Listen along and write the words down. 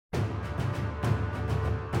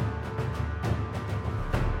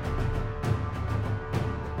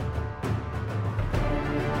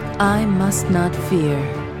I must not fear.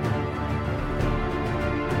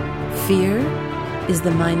 Fear is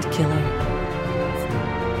the mind killer.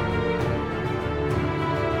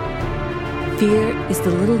 Fear is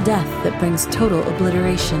the little death that brings total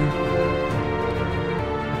obliteration.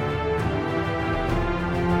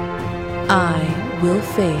 I will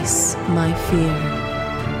face my fear.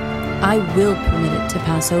 I will permit it to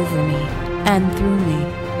pass over me and through me.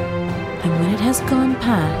 And when it has gone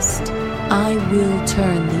past, I will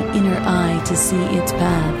turn the inner eye to see its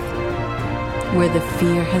path. Where the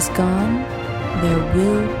fear has gone, there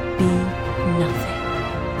will be nothing.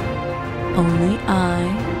 Only I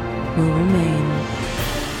will remain.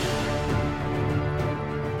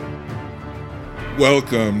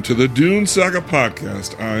 Welcome to the Dune Saga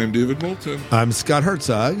podcast. I'm David Moulton. I'm Scott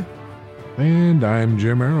Herzog. And I'm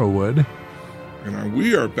Jim Arrowwood. And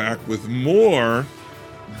we are back with more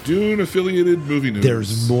Dune-affiliated movie news.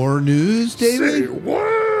 There's more news, David? Say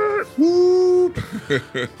what? Whoop.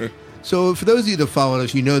 So for those of you that follow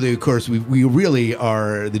us, you know that, of course, we really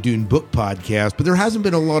are the Dune book podcast, but there hasn't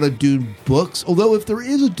been a lot of Dune books. Although if there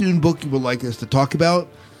is a Dune book you would like us to talk about,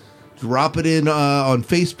 drop it in on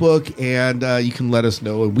Facebook, and you can let us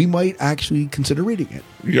know, and we might actually consider reading it.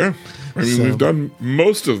 Yeah. I mean, we've done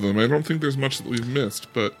most of them. I don't think there's much that we've missed,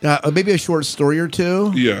 but... maybe a short story or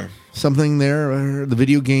two? Yeah. Something there, or the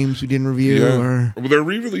video games we didn't review? Yeah. Or... Well, they're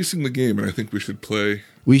re-releasing the game, and I think we should play...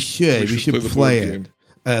 We should play it. Game.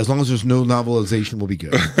 As long as there's no novelization, we'll be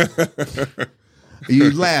good.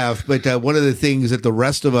 You laugh, but one of the things that the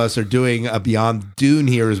rest of us are doing beyond Dune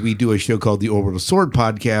here is we do a show called the Orbital Sword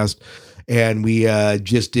podcast, and we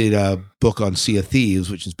just did a book on Sea of Thieves,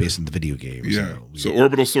 which is based on the video game. Yeah. So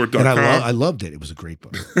orbitalsword.com. And I loved it. It was a great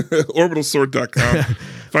book. Orbitalsword.com.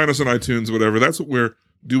 Find us on iTunes, whatever. That's what we're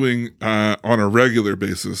doing on a regular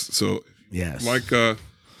basis. So yes. Like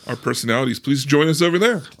our personalities, please join us over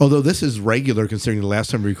there. Although this is regular, considering the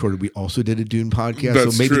last time we recorded, we also did a Dune podcast.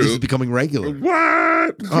 That's so maybe true. This is becoming regular.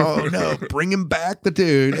 What? Oh no! Bring him back, the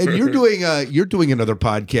Dune. And you're doing another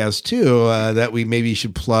podcast too that we maybe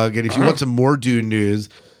should plug. And if you want some more Dune news,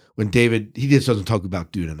 when David he just doesn't talk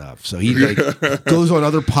about Dune enough, so he goes on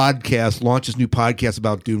other podcasts, launches new podcasts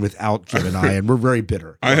about Dune without Jim and I, and we're very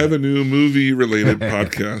bitter. I have a new movie related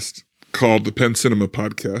podcast called the Penn Cinema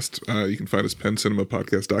Podcast. You can find us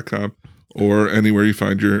penncinemapodcast.com or anywhere you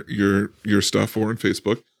find your stuff, or on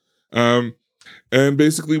Facebook. And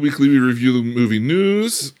basically weekly we review the movie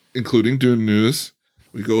news, including Dune news.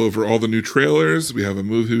 We go over all the new trailers. We have a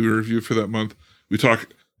movie review for that month. We talk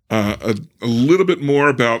a little bit more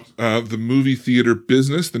about the movie theater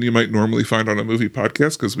business than you might normally find on a movie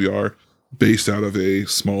podcast, because we are based out of a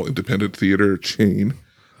small independent theater chain.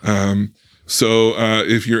 So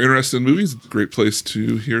if you're interested in movies, it's a great place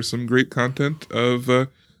to hear some great content of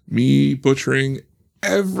me butchering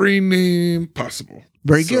every name possible.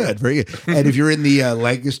 Very good. And if you're in the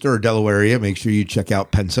Lancaster or Delaware area, make sure you check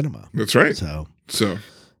out Penn Cinema. That's right. So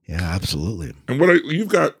yeah, absolutely. And you've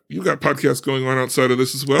got podcasts going on outside of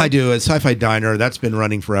this as well? I do. At Sci-Fi Diner, that's been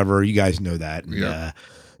running forever. You guys know that. And,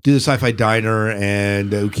 do the Sci-Fi Diner,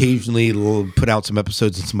 and occasionally we'll put out some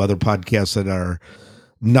episodes and some other podcasts that are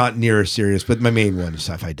not near as serious, but my main one is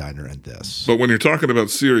Sci-Fi Diner and this. But when you're talking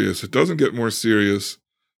about serious, it doesn't get more serious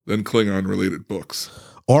than Klingon-related books.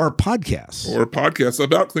 Or podcasts. Or podcasts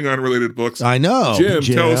about Klingon-related books. I know. Jim,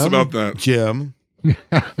 tell us about that. Jim.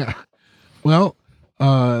 Well,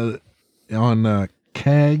 on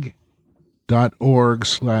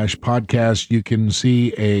CAG.org/podcast, you can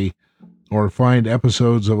see or find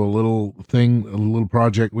episodes of a little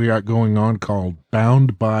project we got going on called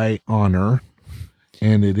Bound by Honor.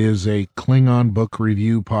 And it is a Klingon book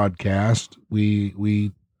review podcast.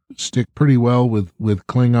 We stick pretty well with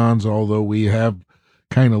Klingons, although we have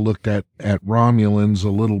kind of looked at Romulans a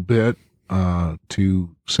little bit to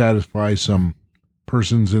satisfy some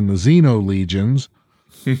persons in the Xeno legions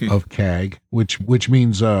of CAG, which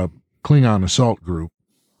means Klingon Assault Group.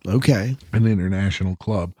 Okay. An international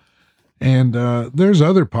club. And there's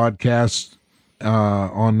other podcasts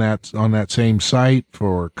on that same site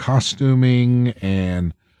for costuming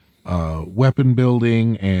and weapon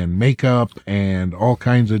building and makeup and all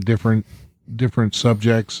kinds of different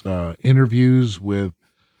subjects. Interviews with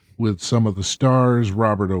some of the stars.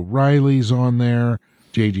 Robert O'Reilly's on there.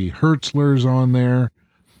 J.G. Hertzler's on there.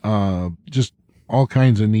 Just all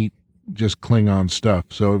kinds of neat, just Klingon stuff.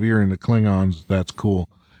 So if you're into Klingons, that's cool.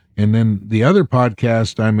 And then the other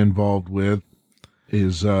podcast I'm involved with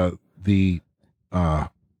is the Babylon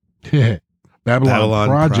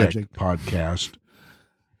Project podcast.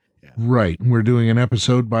 Yeah. Right. We're doing an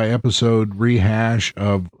episode by episode rehash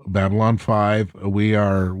of Babylon 5.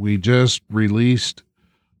 We just released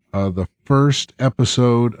the first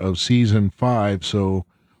episode of season 5. So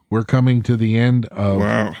we're coming to the end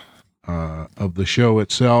of the show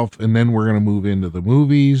itself, and then we're going to move into the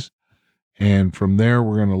movies, and from there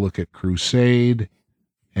we're going to look at Crusade.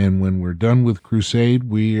 And when we're done with Crusade,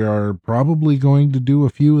 we are probably going to do a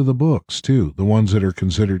few of the books too, the ones that are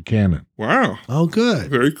considered canon. Wow. Oh, good.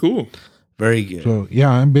 Very cool. Very good. So yeah,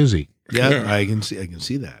 I'm busy. Yeah, I can see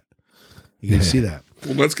that. You can see that.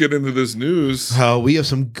 Well, let's get into this news. We have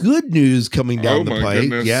some good news coming down the pike.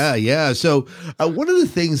 Goodness. Yeah. So one of the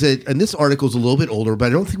things that, and this article is a little bit older, but I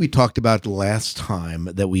don't think we talked about it the last time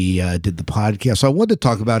that we did the podcast. So I wanted to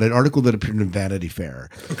talk about an article that appeared in Vanity Fair.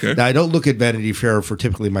 Okay. Now, I don't look at Vanity Fair for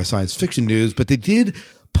typically my science fiction news, but they did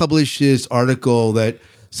publish this article that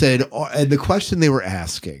said, and the question they were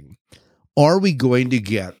asking, are we going to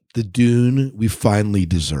get the Dune we finally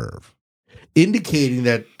deserve? Indicating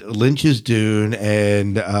that Lynch's Dune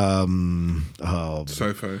and Sci-fi.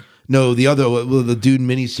 No, the other, the Dune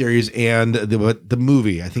miniseries and the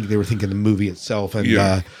movie. I think they were thinking the movie itself and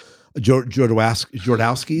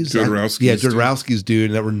Jodorowsky's. Jodorowsky's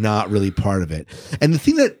Dune that were not really part of it. And the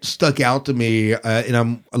thing that stuck out to me,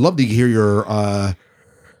 and I'd love to hear your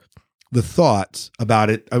the thoughts about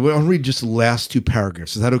it. I want to read just the last 2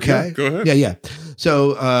 paragraphs. Is that okay? Yeah, go ahead. Yeah.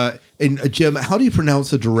 So, and Jim, how do you pronounce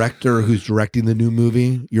the director who's directing the new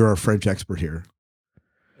movie? You're our French expert here.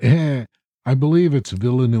 I believe it's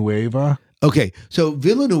Villanueva. Okay, so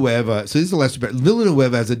Villanueva, so this is the last part.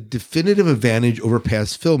 Villanueva has a definitive advantage over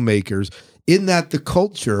past filmmakers in that the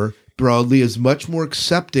culture broadly is much more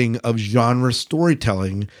accepting of genre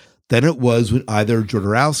storytelling than it was when either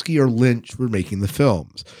Jodorowsky or Lynch were making the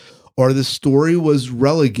films, or the story was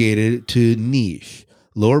relegated to niche,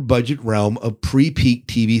 lower budget realm of pre-peak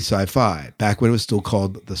TV sci-fi, back when it was still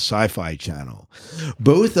called the Sci-Fi Channel.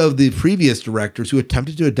 Both of the previous directors who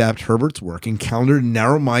attempted to adapt Herbert's work encountered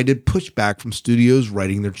narrow-minded pushback from studios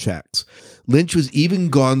writing their checks. Lynch was even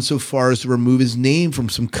gone so far as to remove his name from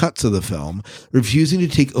some cuts of the film, refusing to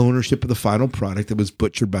take ownership of the final product that was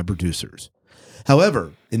butchered by producers.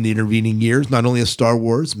 However, in the intervening years, not only has Star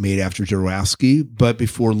Wars, made after Jodorowsky, but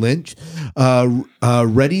before Lynch,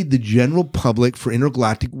 readied the general public for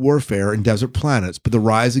intergalactic warfare and desert planets, but the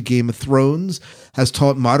rise of Game of Thrones has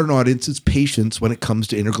taught modern audiences patience when it comes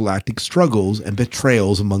to intergalactic struggles and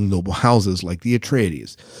betrayals among noble houses like the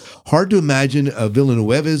Atreides. Hard to imagine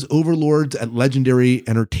Villanueva's overlords at Legendary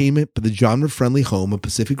Entertainment, but the genre-friendly home of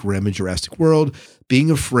Pacific Rim and Jurassic World, being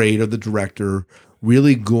afraid of the director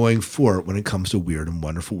really going for it when it comes to Weird and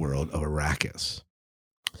Wonderful World of Arrakis.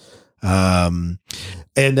 And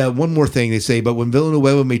one more thing they say, but when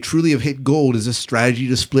Villanueva may truly have hit gold is a strategy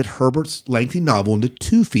to split Herbert's lengthy novel into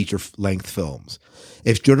 2 feature-length films.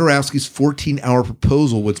 If Jodorowsky's 14-hour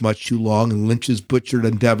proposal was much too long and Lynch's butchered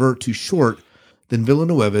endeavor too short, then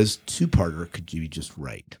Villanueva's 2-parter could be just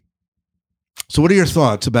right. So what are your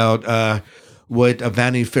thoughts about what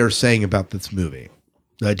Vanity Fair is saying about this movie?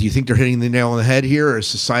 Do you think they're hitting the nail on the head here? Or is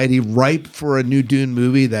society ripe for a new Dune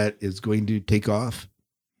movie that is going to take off?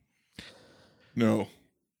 No.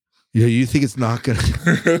 Yeah, you think it's not going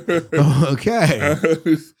to? Oh, okay.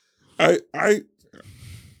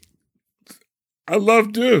 I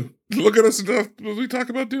love Dune. Look at us. We talk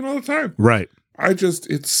about Dune all the time. Right. I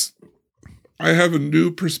have a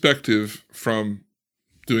new perspective from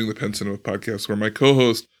doing the Penn Cinema podcast where my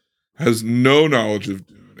co-host has no knowledge of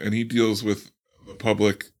Dune, and he deals with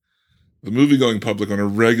the movie-going public on a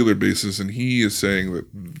regular basis, and he is saying that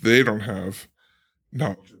they don't have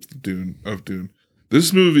knowledge of Dune.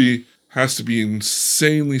 This movie has to be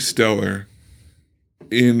insanely stellar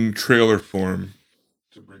in trailer form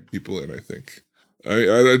to bring people in, I think.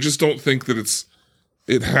 I just don't think that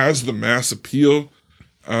it has the mass appeal.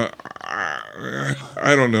 I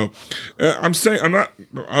don't know. I'm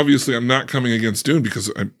not coming against Dune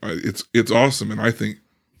because it's awesome, and I think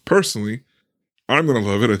personally I'm going to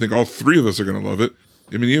love it. I think all 3 of us are going to love it.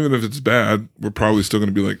 I mean, even if it's bad, we're probably still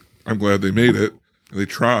going to be like, I'm glad they made it. And they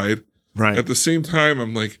tried. Right. At the same time,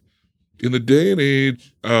 I'm like, in the day and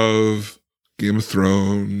age of Game of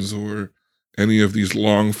Thrones or any of these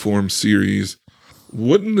long form series,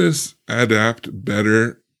 wouldn't this adapt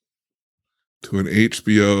better to an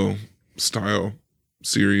HBO style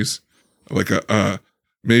series? Like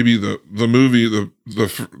maybe the movie,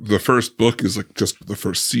 the first book is like just the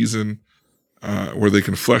first season. Where they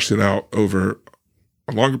can flesh it out over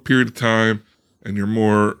a longer period of time, and you're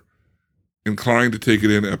more inclined to take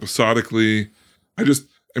it in episodically. They're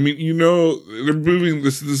moving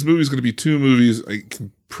this movie's going to be 2 movies. I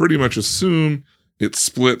can pretty much assume it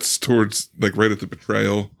splits towards like right at the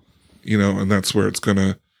betrayal, and that's where it's going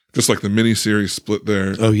to just like the miniseries split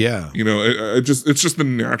there. Oh yeah. You know, it's just the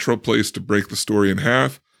natural place to break the story in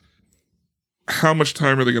half. How much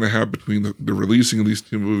time are they going to have between the releasing of these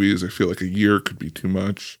two movies? I feel like a year could be too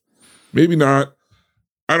much. Maybe not.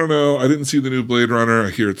 I don't know. I didn't see the new Blade Runner.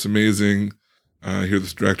 I hear it's amazing. I hear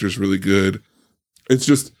this director's really good. It's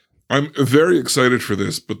just, I'm very excited for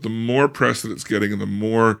this, but the more press that it's getting and the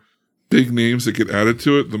more big names that get added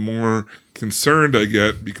to it, the more concerned I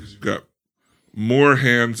get, because you've got more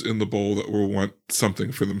hands in the bowl that will want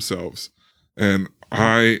something for themselves. And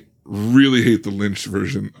I really hate the Lynch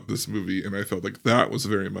version of this movie, and I felt like that was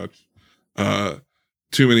very much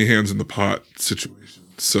too many hands in the pot situation.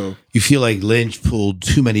 So you feel like Lynch pulled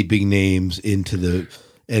too many big names into the,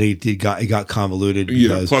 and it got convoluted.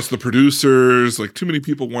 Yeah, plus the producers, like too many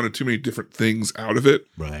people wanted too many different things out of it.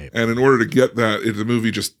 Right. And in order to get that, the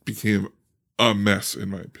movie just became a mess,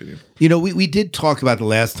 in my opinion. You know, we did talk about the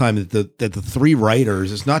last time that the three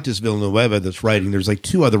writers, it's not just Villanueva that's writing. There's like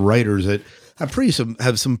two other writers that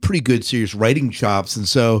have some pretty good serious writing chops. And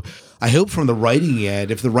so I hope from the writing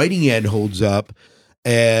end, if the writing end holds up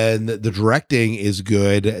and the directing is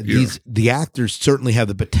good, the actors certainly have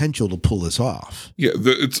the potential to pull this off. Yeah,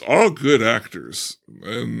 it's all good actors,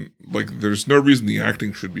 and like there's no reason the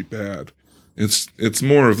acting should be bad. It's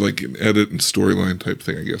more of like an edit and storyline type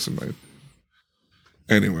thing, I guess, in my opinion.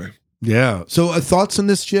 Anyway. Yeah. So thoughts on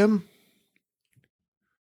this, Jim?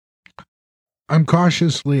 I'm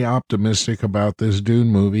cautiously optimistic about this Dune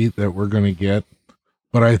movie that we're going to get,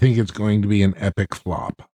 but I think it's going to be an epic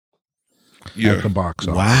flop at the box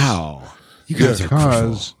office. Wow. You guys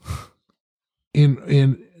because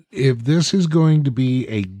if this is going to be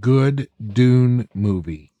a good Dune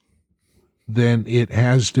movie, then it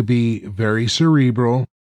has to be very cerebral,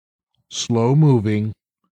 slow moving,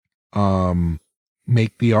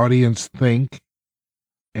 make the audience think,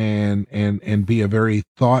 and be a very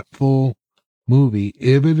thoughtful movie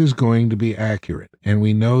if it is going to be accurate. And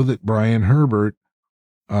we know that Brian Herbert,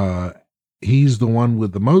 he's the one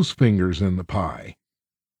with the most fingers in the pie,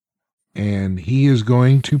 and he is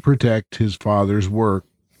going to protect his father's work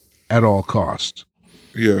at all costs.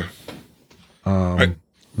 Yeah.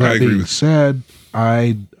 That being said,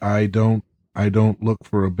 I don't look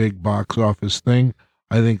for a big box office thing.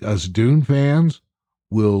 I think us Dune fans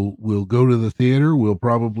will go to the theater. We'll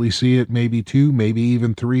probably see it maybe 2, maybe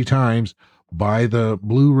even 3 times, buy the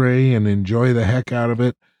Blu-ray and enjoy the heck out of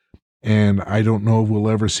it. And I don't know if we'll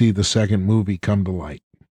ever see the second movie come to light.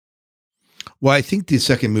 Well, I think the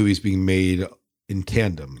second movie is being made in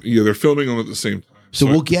tandem. Yeah, they're filming them at the same time. So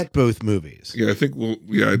we'll get both movies. Yeah, I think we'll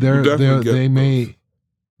definitely get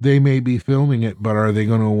they may be filming it, but are they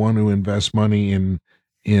going to want to invest money in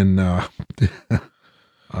I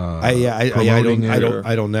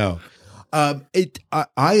don't know. I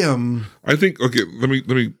think, okay, let me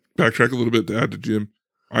backtrack a little bit to add to Jim.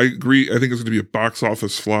 I agree. I think it's going to be a box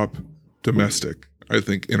office flop domestic. I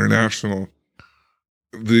think international.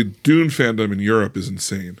 The Dune fandom in Europe is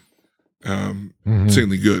insane.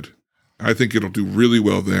 Insanely good. I think it'll do really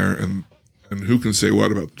well there. And who can say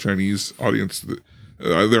what about the Chinese audience?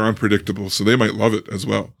 They're unpredictable, so they might love it as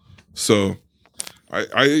well. So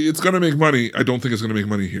it's going to make money. I don't think it's going to make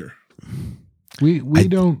money here. We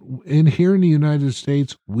don't, here in the United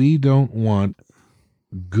States, we don't want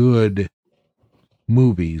good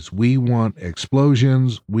movies. We want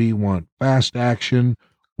explosions. We want fast action.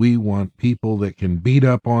 We want people that can beat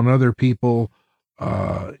up on other people.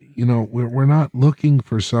 We're not looking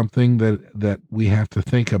for something that we have to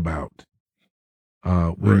think about.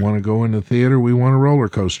 We want to go in the theater. We want a roller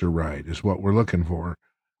coaster ride is what we're looking for.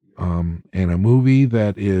 And a movie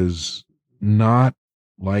that is not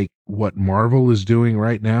like what Marvel is doing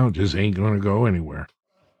right now just ain't going to go anywhere.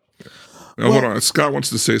 Now, hold on. Scott wants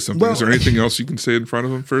to say something. Is there anything else you can say in front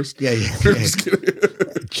of him first? Yeah. Just kidding.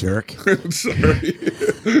 Jerk. Sorry.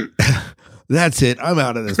 That's it. I'm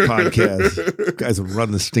out of this podcast. You guys have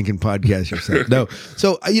run the stinking podcast yourself. No.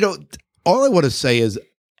 So, all I want to say is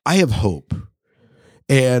I have hope.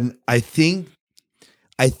 And I think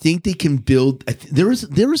they can build. There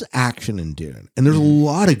is action in Dune, and there's a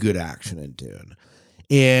lot of good action in Dune.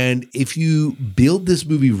 And if you build this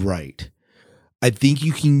movie right, I think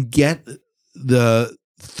you can get the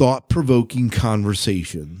thought-provoking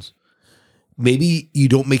conversations. Maybe you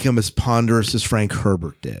don't make them as ponderous as Frank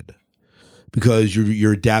Herbert did, because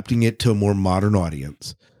you're adapting it to a more modern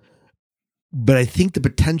audience. But I think the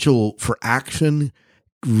potential for action,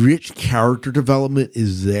 rich character development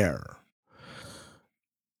is there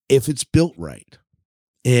if it's built right.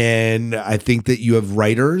 And I think that you have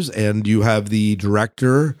writers and you have the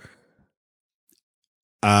director,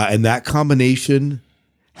 and that combination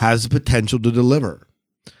has the potential to deliver.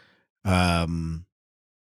 I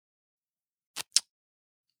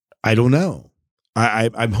don't know.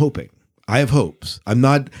 I'm hoping. I have hopes. I'm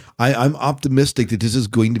optimistic that this is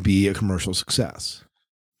going to be a commercial success.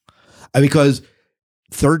 Because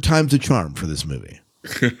third time's a charm for this movie.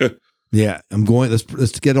 Yeah, I'm going.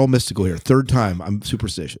 Let's get all mystical here. Third time, I'm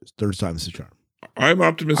superstitious. Third time's a charm. I'm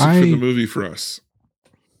optimistic for the movie for us.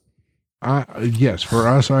 Yes, for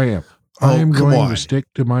us, I am. I am going to stick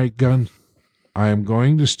to my guns. I am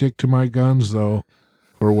going to stick to my guns, though,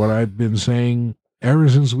 for what I've been saying ever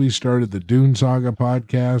since we started the Dune Saga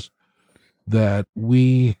podcast, that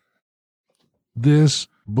this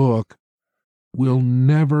book will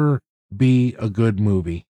never be a good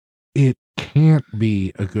movie. It can't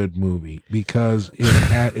be a good movie because you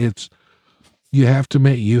have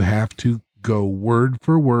to go word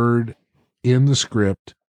for word in the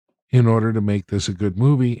script in order to make this a good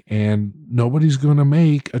movie, and nobody's going to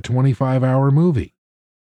make a 25-hour movie.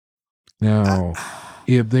 Now,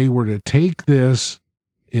 if they were to take this,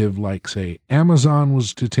 if like say Amazon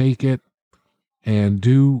was to take it and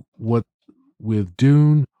do what with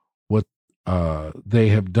Dune, what they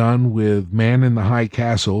have done with Man in the High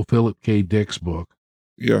Castle, Philip K. Dick's book,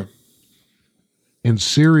 yeah, and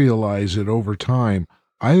serialize it over time,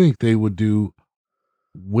 I think they would do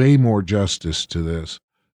way more justice to this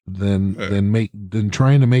than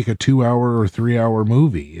trying to make a 2-hour or 3-hour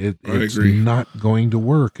movie. It's not going to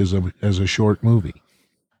work as a short movie.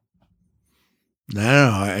 No,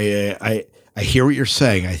 I hear what you're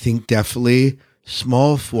saying. I think definitely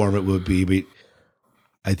small form it would be, but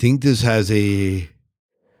I think this has I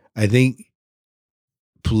think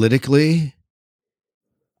politically,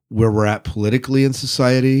 where we're at politically in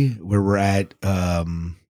society, where we're at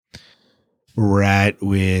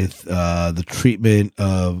with the treatment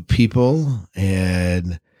of people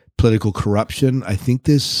and political corruption, I think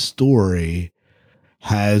this story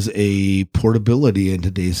has a portability in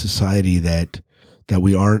today's society that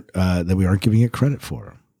we aren't giving it credit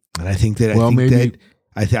for. And I think that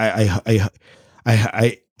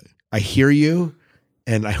I hear you,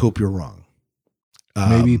 and I hope you're wrong.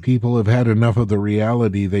 Maybe people have had enough of the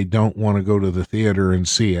reality; they don't want to go to the theater and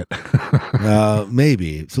see it.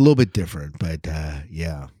 Maybe it's a little bit different, but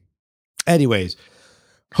yeah. Anyways,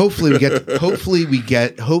 hopefully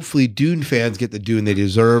Dune fans get the Dune they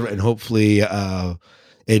deserve, and hopefully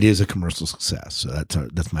it is a commercial success. So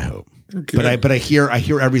that's my hope. Okay. But I hear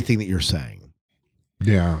everything that you're saying.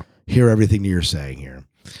 Yeah, hear everything that you're saying here.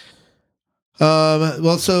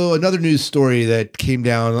 Well, so another news story that came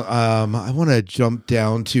down, I want to jump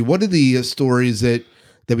down to one of the stories that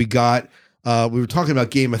we got. We were talking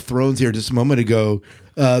about Game of Thrones here just a moment ago.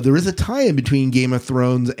 There is a tie-in between Game of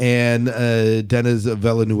Thrones and Denis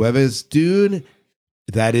Villeneuve's Dune.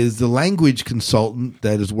 That is the language consultant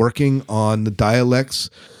that is working on the dialects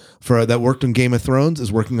that worked on Game of Thrones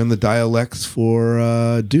is working on the dialects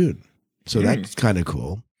for Dune. So that's kind of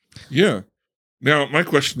cool. Yeah. Now, my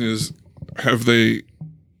question is, have they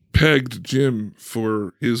pegged Jim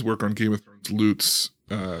for his work on Game of Thrones loots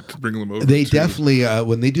to bring them over? They definitely,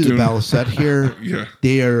 when they do the Balisette here, yeah.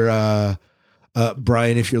 They are,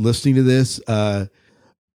 Brian, if you're listening to this,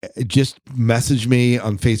 just message me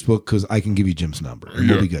on Facebook because I can give you Jim's number. And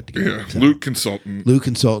we'll be good together. Yeah, so, Luke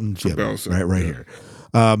Consultant, Jim, right here.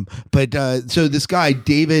 So this guy,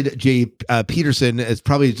 David J. Peterson,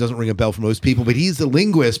 probably doesn't ring a bell for most people, but he's the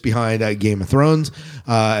linguist behind Game of Thrones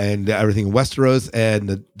and everything in Westeros and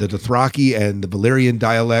the Dothraki and the Valyrian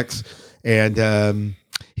dialects. And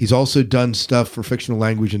he's also done stuff for fictional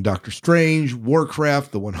language in Doctor Strange,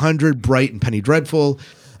 Warcraft, The 100, Bright, and Penny Dreadful.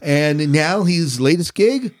 And now his latest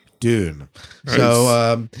gig, Dune. Nice.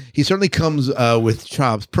 So he certainly comes with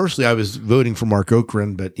chops. Personally, I was voting for Mark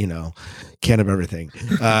Okran, but can't have everything.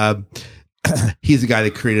 He's the guy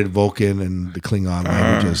that created Vulcan and the Klingon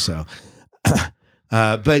languages. So,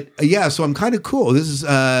 but yeah, so I'm kind of cool. This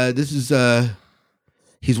is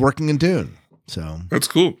he's working in Dune. So that's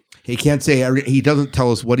cool. He can't say, he doesn't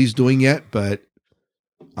tell us what he's doing yet, but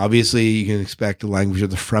obviously you can expect the language of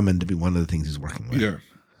the Fremen to be one of the things he's working with. Yeah.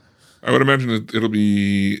 I would imagine it'll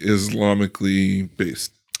be Islamically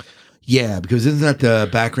based. Yeah, because isn't that the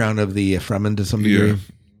background of the Fremen to some degree?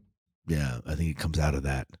 Yeah, I think it comes out of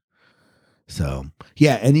that. So,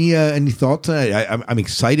 yeah, any thoughts? I'm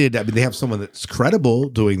excited. I mean, they have someone that's credible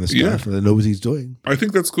doing this stuff and that knows what he's doing. I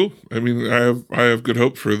think that's cool. I mean, I have good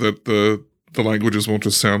hope for that. The languages won't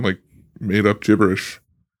just sound like made up gibberish.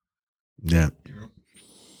 Yeah,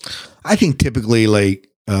 I think typically, like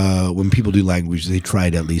when people do language, they try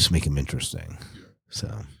to at least make them interesting.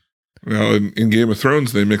 So. Now, in Game of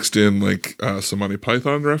Thrones, they mixed in like some Monty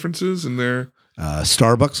Python references in there.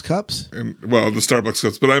 Starbucks cups. And well, the Starbucks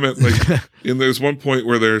cups, but I meant like there's one point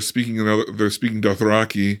where they're speaking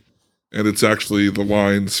Dothraki, and it's actually the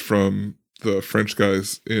lines from the French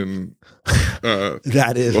guys in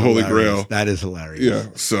that is the Holy hilarious. Grail. That is hilarious. Yeah.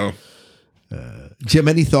 So, Jim,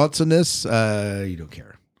 any thoughts on this? You don't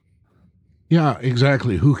care. Yeah,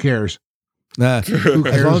 exactly. Who cares? As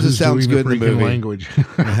long as it sounds good in the movie. Language.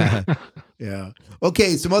 Yeah.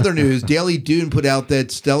 Okay, some other news. Daily Dune put out that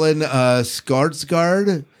Stellan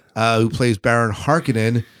Skarsgård, who plays Baron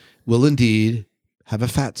Harkonnen, will indeed have a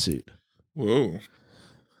fat suit. whoa.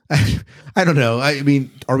 I don't know. I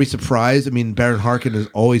mean, are we surprised? I mean, Baron Harkonnen has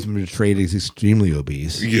always been portrayed as extremely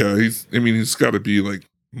obese. Yeah, he's got to be like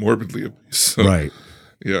morbidly obese. So, Right.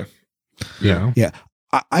 Yeah. Yeah. Yeah.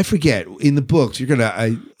 I forget. In the books,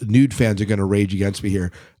 nude fans are gonna rage against me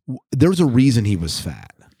here. There was a reason he was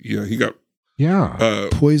fat. Yeah, he got Yeah.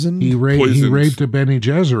 Poisoned. He poisoned. raped a Bene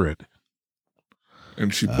Gesserit.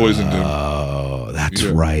 and she poisoned him. Oh, that's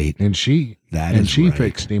Yeah. right. And she Right.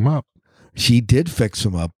 fixed him up. She did fix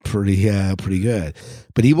him up pretty good.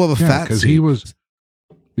 But he will have a fat because suit. he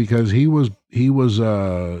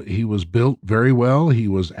was built very well. He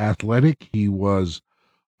was athletic. He was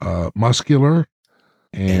muscular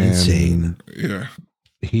and insane. Yeah.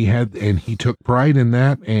 He took pride in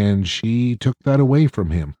that, and she took that away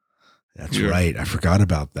from him. That's Yeah. right. I forgot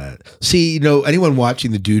about that. See, anyone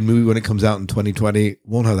watching the Dune movie when it comes out in 2020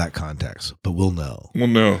 won't have that context, but we'll know. Well,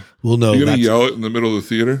 no. We'll know. You're going to yell it in the middle of the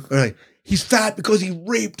theater? All right. He's fat because he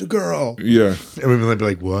raped a girl. Yeah. Everyone will be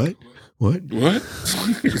like, what? What? What?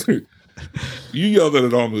 You yell that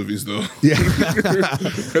at all movies, though. Yeah.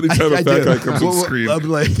 Anytime a fat do. guy comes on screen. I'm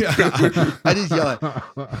like, I just yell it.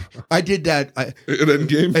 I did that. At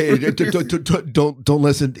Endgame? Hey, don't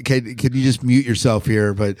listen. Can you just mute yourself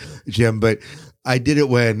here, Jim? But I did it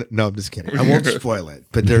when. No, I'm just kidding. I won't spoil it.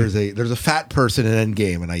 But there's a fat person in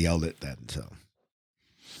Endgame, and I yelled it then. So,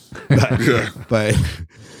 but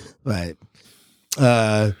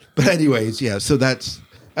anyways, yeah. So that's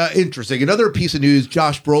interesting. Another piece of news: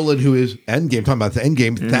 Josh Brolin, who is Endgame, talking about the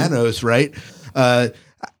Endgame, Thanos, right?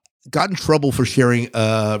 Got in trouble for sharing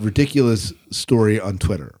a ridiculous story on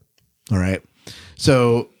Twitter. All right.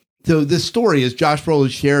 So this story is Josh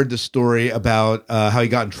Brolin shared the story about how he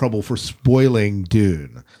got in trouble for spoiling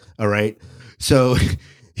Dune. All right. So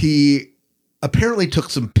he apparently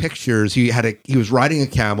took some pictures. He was riding a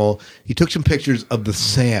camel. He took some pictures of the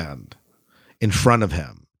sand in front of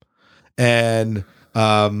him. And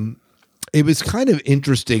it was kind of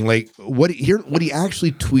interesting. Like what he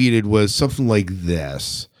actually tweeted was something like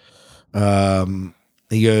this.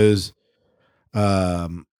 He goes,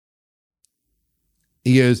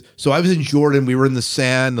 so I was in Jordan. We were in the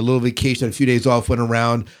sand, a little vacation, a few days off, went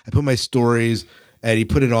around. I put my stories and he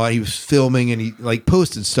put it on. He was filming and he like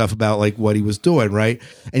posted stuff about like what he was doing. Right.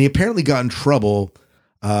 And he apparently got in trouble.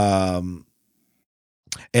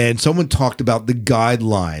 And someone talked about the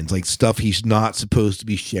guidelines, like stuff he's not supposed to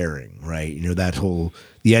be sharing, right? That whole,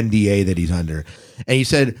 the NDA that he's under. And he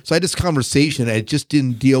said, so I had this conversation, and I just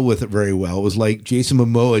didn't deal with it very well. It was like Jason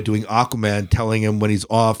Momoa doing Aquaman, telling him when he's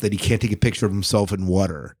off that he can't take a picture of himself in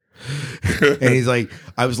water. And he's like,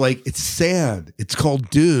 I was like, it's sand. It's called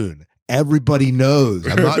Dune. Everybody knows.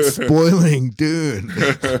 I'm not spoiling Dune.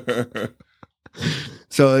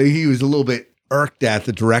 So he was a little bit irked at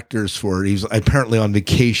the directors for it. He was apparently on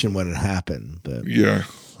vacation when it happened. But Yeah.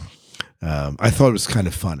 I thought it was kind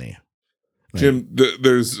of funny. Jim,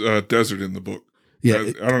 there's desert in the book.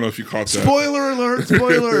 Yeah. I don't know if you caught that. Spoiler alert!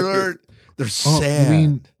 Spoiler alert! There's sand. I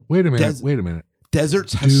mean, wait a minute.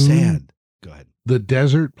 Deserts have Dune? sand. Go ahead. The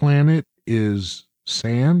desert planet is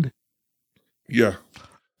sand? Yeah.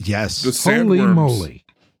 Yes. The Holy sandworms moly.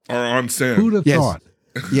 are on sand. Who'd have Yes. thought?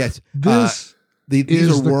 Yes. This These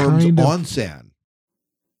is are the worms kind of- on sand.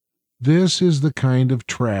 This is the kind of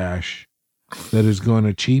trash that is going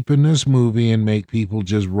to cheapen this movie and make people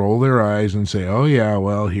just roll their eyes and say, oh, yeah,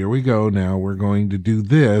 well, here we go. Now we're going to do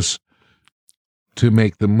this to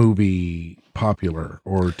make the movie popular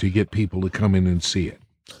or to get people to come in and see it.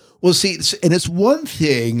 Well, see, and it's one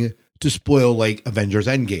thing to spoil like Avengers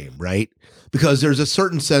Endgame, right? Because there's a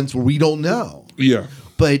certain sense where we don't know. Yeah.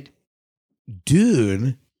 But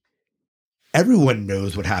Dune, everyone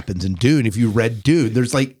knows what happens in Dune. If you read Dune,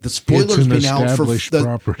 there's like the spoilers It's an been out for established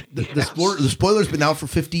property. the spoilers been out for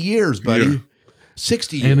 50 years, buddy. Yeah.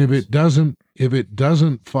 60 years. And if it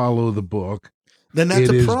doesn't follow the book, then that's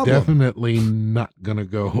it a is problem. definitely not going to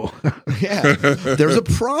go. Yeah, there's a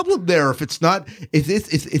problem there. If it's not,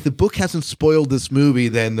 if the book hasn't spoiled this movie,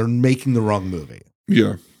 then they're making the wrong movie.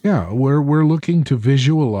 Yeah. Yeah, we're looking to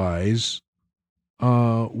visualize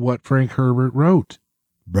what Frank Herbert wrote.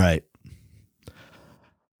 Right.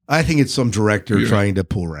 I think it's some director trying to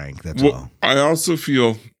pull rank. That's all. I also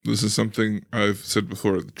feel this is something I've said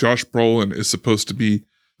before. Josh Brolin is supposed to be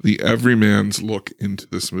the everyman's look into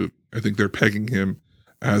this movie. I think they're pegging him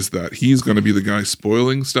as that. He's going to be the guy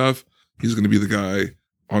spoiling stuff. He's going to be the guy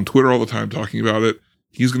on Twitter all the time talking about it.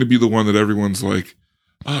 He's going to be the one that everyone's like,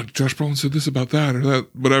 oh, Josh Brolin said this about that or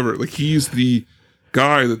that, whatever. Like, he's the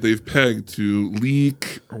guy that they've pegged to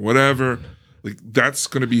leak or whatever. Like, that's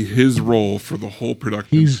going to be his role for the whole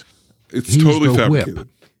production. It's totally fabricated. Whip.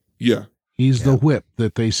 Yeah. He's the whip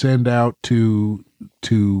that they send out to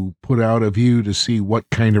put out a view to see what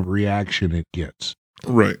kind of reaction it gets.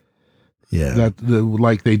 Right. Yeah.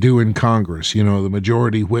 Like they do in Congress. The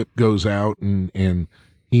majority whip goes out and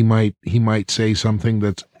he might say something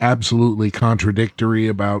that's absolutely contradictory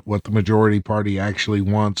about what the majority party actually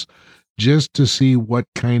wants, just to see what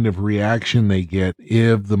kind of reaction they get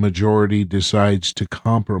if the majority decides to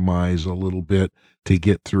compromise a little bit to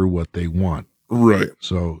get through what they want. Right.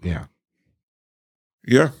 So, yeah.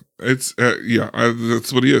 Yeah. It's,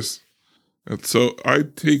 that's what he is. And so I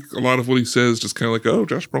take a lot of what he says just kind of like, oh,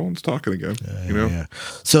 Josh Brolin's talking again, Yeah.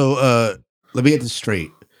 So let me get this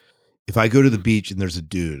straight. If I go to the beach and there's a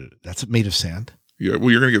dude, that's made of sand? Yeah.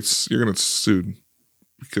 Well, you're going to get sued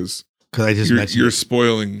because I just mentioned you're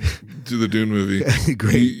spoiling to the Dune movie.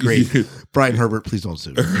 Great. Brian Herbert, please don't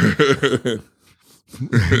sue me.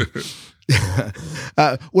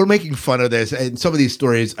 We're making fun of this, and some of these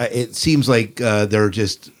stories, it seems like they're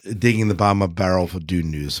just digging the bottom of a barrel for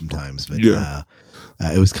Dune news sometimes. But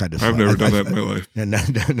it was kind of fun. I've never done that in my life.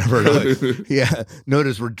 Never done. Yeah.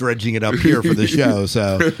 Notice we're dredging it up here for the show.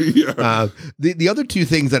 So the other two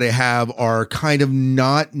things that I have are kind of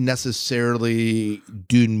not necessarily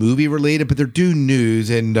Dune movie related, but they're Dune news.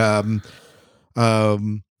 And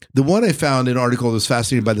the one I found an article that was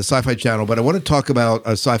fascinated by the Sci-Fi Channel, but I want to talk about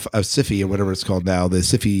Sci-Fi or whatever it's called now, the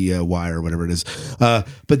Sci-Fi Wire or whatever it is. But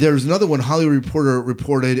there's another one Hollywood Reporter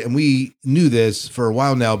reported, and we knew this for a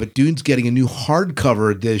while now, but Dune's getting a new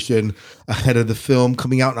hardcover edition ahead of the film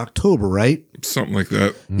coming out in October, right? Something like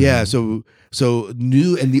that. Yeah, so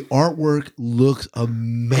new, and the artwork looks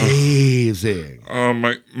amazing.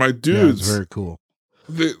 My dudes. Yeah, very cool.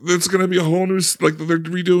 It's going to be a whole new, like they're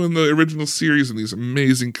redoing the original series and these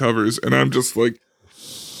amazing covers. And I'm just like,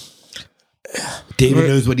 David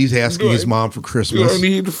knows what he's asking his mom for Christmas. Do I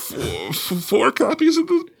need four copies of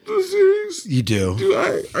the series? You do. Do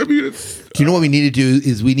I? I mean, it's. Do you know what we need to do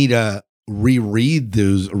is we need to reread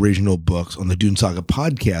those original books on the Dune Saga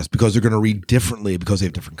podcast because they're going to read differently because they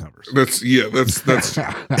have different covers. That's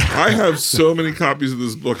I have so many copies of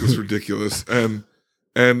this book. It's ridiculous.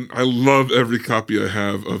 And I love every copy I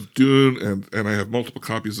have of Dune, and I have multiple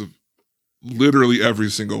copies of literally every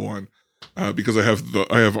single one because I have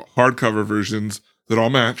hardcover versions that all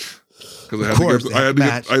match because I had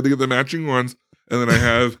to get the matching ones, and then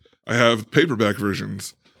I have paperback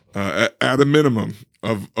versions at a minimum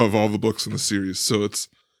of all the books in the series. So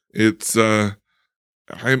is it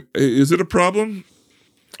a problem?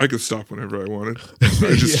 I could stop whenever I wanted.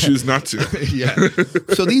 I just choose not to. Yeah.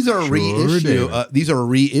 So these are a reissue. These are a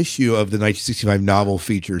reissue of the 1965 novel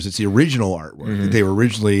features. It's the original artwork that they were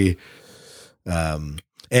originally, and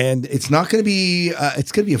it's not going to be.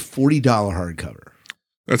 It's going to be a $40 hardcover.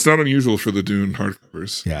 That's not unusual for the Dune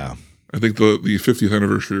hardcovers. Yeah. I think the 50th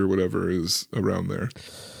anniversary or whatever is around there.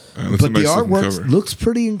 But the artwork looks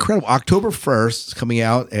pretty incredible. October 1st is coming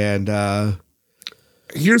out, and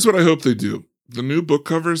here's what I hope they do. The new book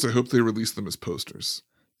covers, I hope they release them as posters.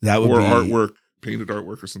 That would be artwork, painted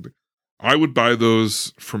artwork or something. I would buy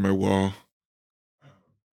those for my wall,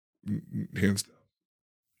 hands down.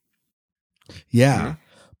 Yeah,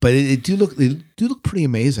 but they do look pretty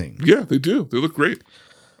amazing. Yeah, they do. They look great.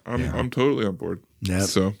 I'm totally on board. Yeah.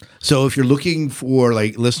 So if you're looking for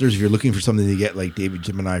listeners, if you're looking for something to get like David,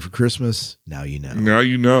 Jim, and I for Christmas, now you know. Now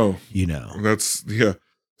you know. You know. That's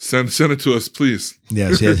Send it to us, please.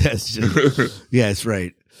 Yes, yes,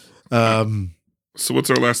 right. So what's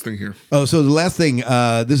our last thing here? Oh, so the last thing,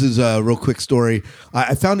 this is a real quick story.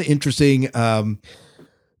 I found it interesting.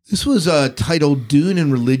 This was titled Dune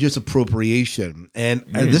and Religious Appropriation. And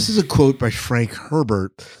this is a quote by Frank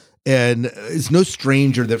Herbert. And it's no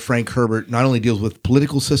stranger that Frank Herbert not only deals with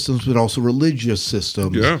political systems, but also religious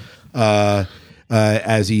systems. Yeah.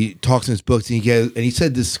 As he talks in his books. And he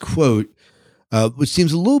said this quote, which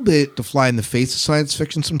seems a little bit to fly in the face of science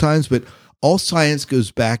fiction sometimes, but all science goes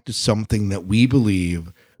back to something that we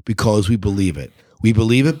believe because we believe it. We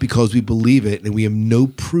believe it because we believe it, and we have no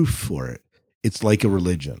proof for it. It's like a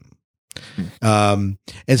religion. And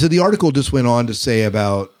so the article just went on to say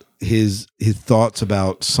about his thoughts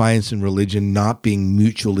about science and religion not being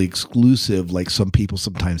mutually exclusive, like some people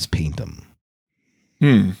sometimes paint them.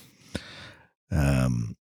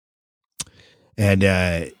 And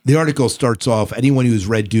the article starts off, anyone who has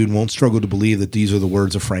read Dune won't struggle to believe that these are the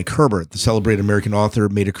words of Frank Herbert. The celebrated American author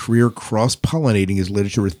made a career cross-pollinating his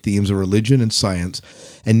literature with themes of religion and science,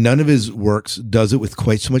 and none of his works does it with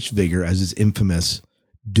quite so much vigor as his infamous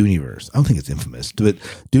Duneverse. I don't think it's infamous, but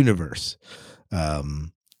Duneverse.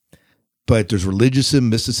 But there's religion,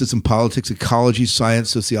 mysticism, politics, ecology, science,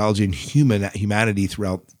 sociology, and humanity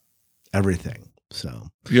throughout everything. So,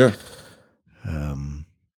 yeah.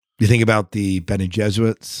 You think about the Bene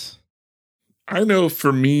Gesserit? I know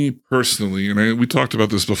for me personally, and we talked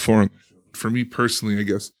about this before, for me personally, I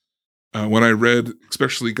guess, when I read,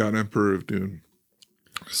 especially God Emperor of Dune,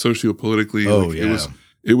 sociopolitically,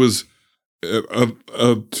 it was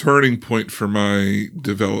a turning point for my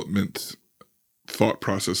development thought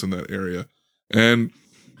process in that area. And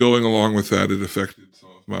going along with that, it affected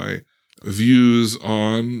some of my views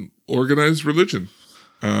on organized religion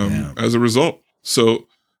as a result. So,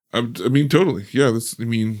 I mean, totally. Yeah,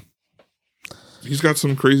 he's got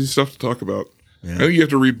some crazy stuff to talk about. Yeah. I think you have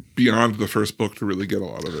to read beyond the first book to really get a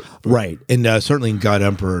lot of it. But. Right. And certainly in God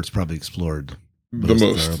Emperor, it's probably explored the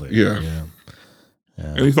most. Yeah.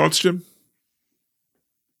 Any thoughts, Jim?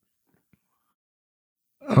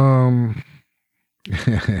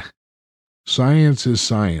 Science is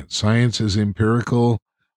science. Science is empirical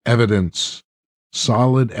evidence.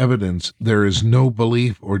 Solid evidence. There is no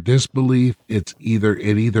belief or disbelief. It either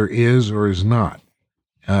is or is not.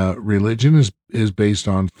 Religion is based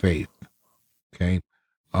on faith. Okay.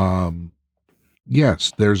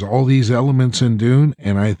 Yes, there's all these elements in Dune,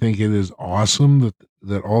 and I think it is awesome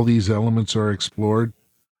that all these elements are explored.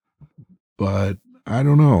 But I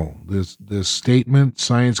don't know. This statement,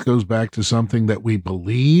 science goes back to something that we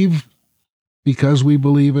believe. Because we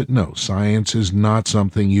believe it? No, science is not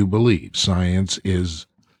something you believe. Science is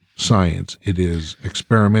science. It is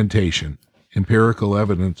experimentation, empirical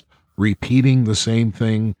evidence, repeating the same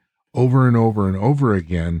thing over and over and over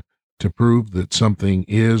again to prove that something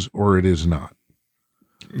is or it is not.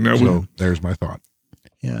 So there's my thought.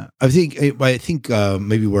 Yeah, I think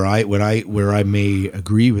maybe where I may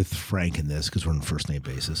agree with Frank in this, because we're on a first name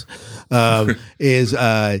basis, is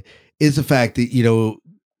the fact that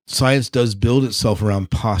science does build itself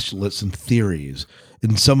around postulates and theories,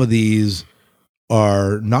 and some of these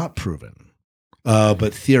are not proven,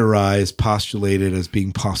 but theorized, postulated as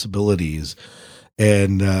being possibilities.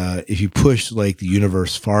 And if you push like the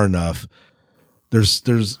universe far enough, there's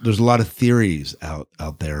a lot of theories out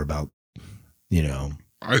there about,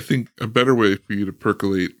 I think a better way for you to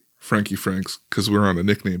percolate Frankie Franks, because we're on a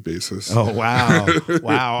nickname basis. Oh, wow.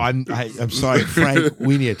 Wow. I'm sorry, Frank,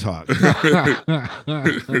 we need to talk.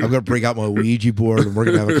 I'm going to bring out my Ouija board and we're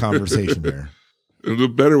going to have a conversation here. The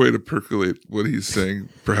better way to percolate what he's saying,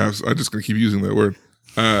 perhaps, I'm just going to keep using that word.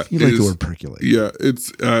 You like the word percolate. Yeah,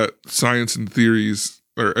 it's science and theories,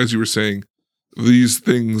 or as you were saying, these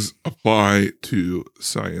things apply to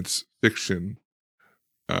science fiction.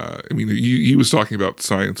 He was talking about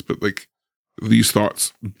science, but like, these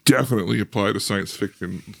thoughts definitely apply to science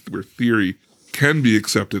fiction, where theory can be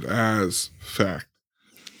accepted as fact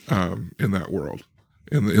in that world.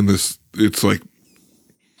 In this, it's like,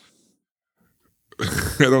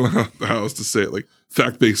 I don't know how else to say it. Like,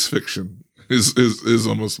 fact-based fiction is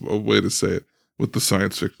almost a way to say it with the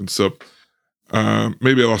science fiction. So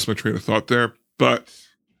maybe I lost my train of thought there, but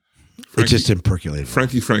it just didn't percolate.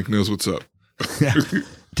 Frankie Frank knows what's up.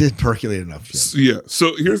 Didn't percolate enough, Jim. Yeah.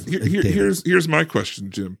 So here's my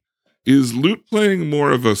question, Jim. Is lute playing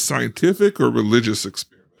more of a scientific or religious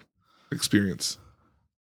experience?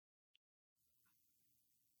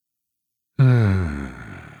 I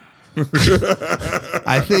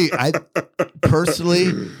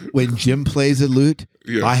personally, when Jim plays a lute,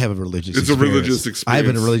 I have a religious experience. It's a religious experience. I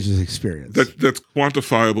have a religious experience. That's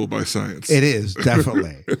quantifiable by science. It is,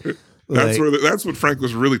 definitely. That's what Frank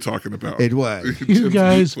was really talking about. It was. You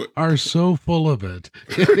guys are so full of it.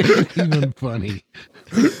 It ain't even funny.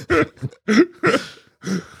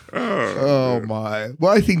 Oh my!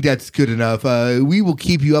 Well, I think that's good enough. We will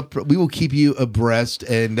keep you up. We will keep you abreast,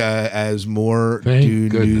 and as more Dune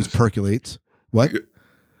news percolates. What?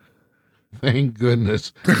 Thank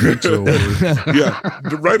goodness. Yeah,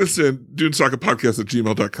 write us in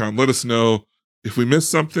dunesagapodcast@gmail.com. Let us know if we missed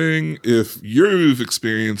something, if you've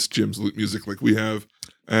experienced Jim's lute music like we have,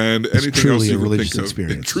 and it's anything else you a religious think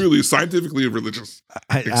experience. It's truly scientifically a religious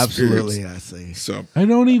experience. Absolutely, I see. So I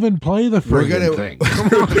don't even play the friggin' thing.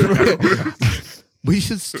 We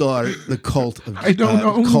should start the cult of I don't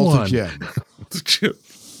own cult one. of Jim. Jim.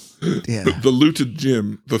 Yeah. The looted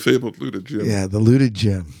gym, the fabled looted gym. Yeah, the looted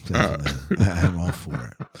gem. I'm all for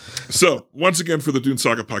it. So, once again, for the Dune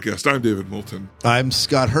Saga podcast, I'm David Moulton. I'm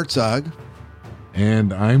Scott Herzog.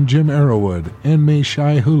 And I'm Jim Arrowwood, and may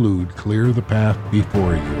Shai Hulud clear the path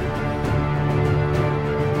before you.